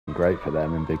great for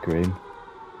them in Big Green.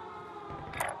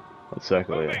 That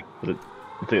circle, yeah.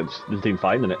 I think it's the team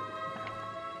finding it.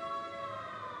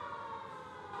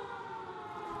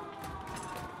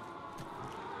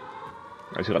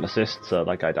 He's got an assist, so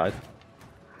that guy died.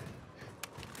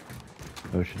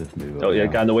 We should just move Oh over yeah,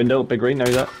 now. guy in the window, Big Green,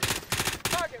 knows that.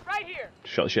 Target right here.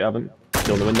 Shot the shit out of him.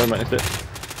 Still in the window, right next to it.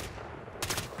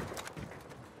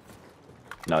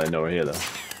 No, they're nowhere here though.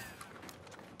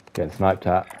 Getting sniped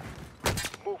at.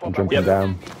 I'm jumping Yep.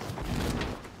 down.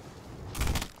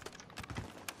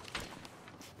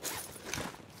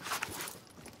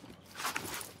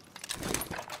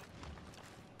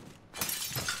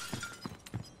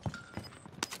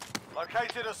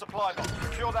 Located a supply box.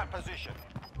 Secure that position.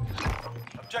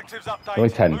 Objectives updated. Only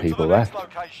 10 Move to people the next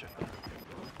left. location.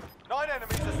 9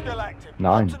 enemies are still active.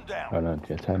 9. Hunt them down. Oh no,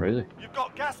 yeah, 10. Crazy. You've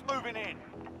got gas moving in.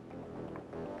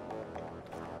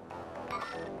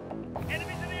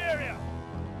 Enemies in the area.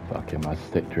 Fucking my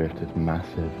stick drift is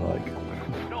massive, like.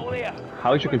 Not all here.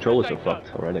 How is your controller so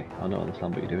fucked already? I don't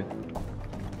understand what you're doing.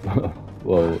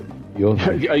 Well, yours.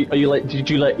 Are you like? Did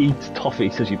you like eat toffee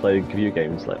as you play video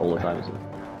games like all the time? Or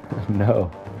something? No.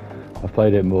 I've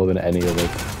played it more than any other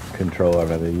controller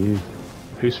I've ever used.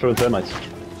 Who's throwing thermites?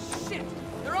 Shit.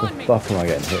 They're The on me. fuck am I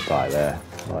getting hit by there?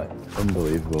 Like,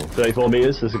 unbelievable. 34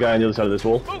 meters. There's a guy on the other side of this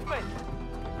wall. Movement.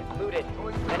 Looted.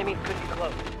 Enemies could be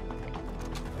close.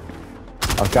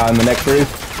 I've got in the next roof.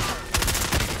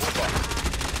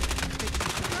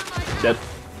 Dead.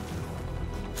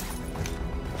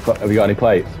 Fuck, have you got any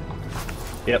plates?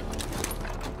 Yep.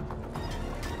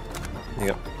 There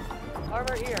you go.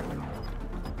 Armor here.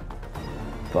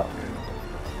 Fuck.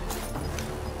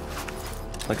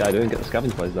 What's that guy doing? Get the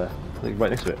scavenge place there. Like, right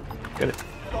next to it. Get it.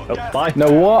 Oh, bye.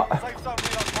 No, what? Safe zone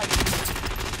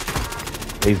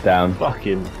relocated. He's down.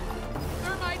 Fucking.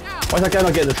 Thermite out. Why is that guy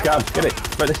not getting the scab? Get it.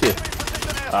 Right next to you.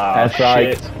 Ah, That's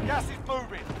right. shit. Gas is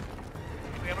moving.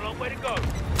 We have a long way to go.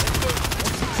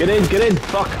 Get in, get in.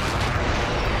 Fuck.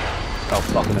 Oh,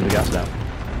 fuck. I'm in the gas now.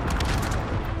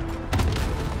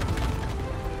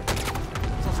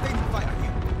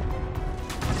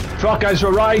 Fuck, guys, to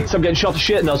the right. I'm getting shot to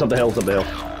shit. No, it's up the hill. It's up the hill.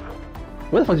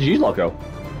 Where the fuck did you lot go?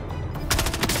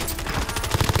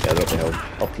 Yeah, they're up the hill.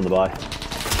 Up from the by.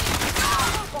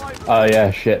 Oh yeah,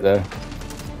 shit though.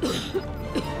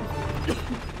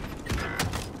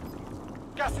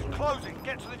 Gas is closing.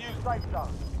 Get to the new safe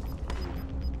zone.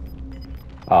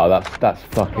 Oh, that's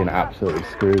fucking absolutely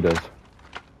screwed us.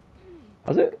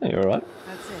 Has it? Yeah, you're alright.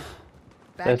 That's it.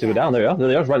 There's to go down. There you are. There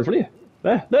they are, right in front of you.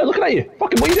 There, looking at you.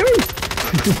 Fucking, what are you doing?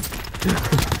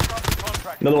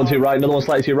 Another one to your right. Another one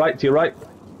slightly to your right. To your right.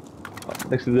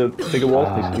 Next to the bigger wall.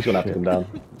 He's gonna have to come down.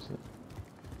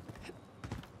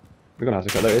 We're gonna have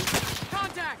to go. There he is.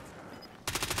 Contact.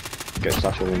 Get a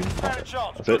satchel and. Stand a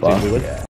chance. That's it. Fuck, Team we win. yeah.